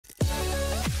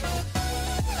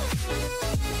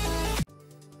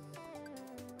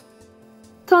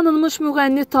Tanınmış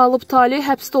Müğənni Talıbdan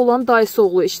həbsdə olan dayısı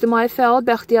oğlu ictimai fəal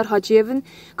Bəxtiyar Hacıyevin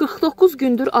 49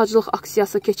 gündür aclıq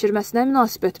aksiyası keçirməsinə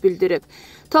münasibət bildirib.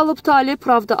 Talıbdan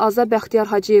Pravda Aza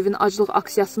Bəxtiyar Hacıyevin aclıq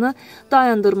aksiyasını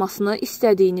dayandırmasını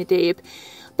istədiyini deyib.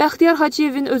 Bəxtiyar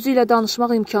Hacıyevin özü ilə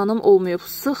danışmaq imkanım olmayıb,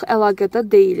 sıx əlaqədə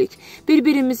deyilik.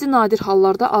 Bir-birimizi nadir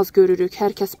hallarda az görürük.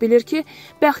 Hər kəs bilir ki,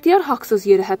 Bəxtiyar haqsız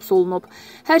yeri həbs olunub.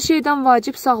 Hər şeydən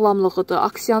vacib sağlamlığıdır,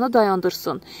 aksiyanı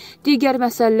dayandırsın. Digər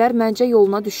məsələlər məncə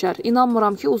yoluna düşər.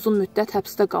 İnanmıram ki, uzun müddət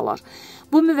həbsdə qalar.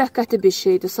 Bu müvəqqəti bir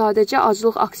şeydir. Sadəcə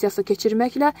aclıq aksiyası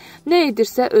keçirməklə nə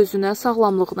edirsə özünə,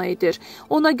 sağlamlığına edir.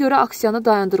 Ona görə aksiyanı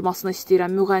dayandırmasını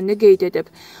istəyirəm, müğənni qeyd edib.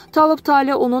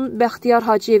 Talıbdan onun Bəxtiyar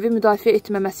Hacıyevi müdafiə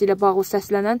etməməsi ilə bağlı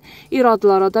səslənən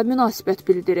iradlara da münasibət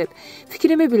bildirib.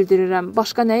 Fikrimi bildirirəm,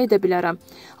 başqa nə edə bilərəm?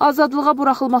 Azadlığa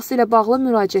buraxılması ilə bağlı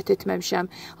müraciət etməmişəm.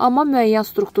 Amma müəyyən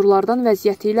strukturlardan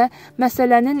vəziyyəti ilə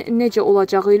məsələnin necə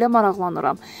olacağı ilə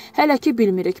maraqlanıram. Hələ ki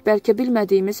bilmirik, bəlkə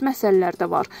bilmədiyimiz məsələlər də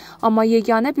var. Amma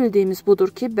yeganə bildiyimiz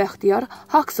budur ki, Bəxtiyar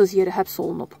haqsız yeri həbs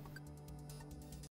olunub.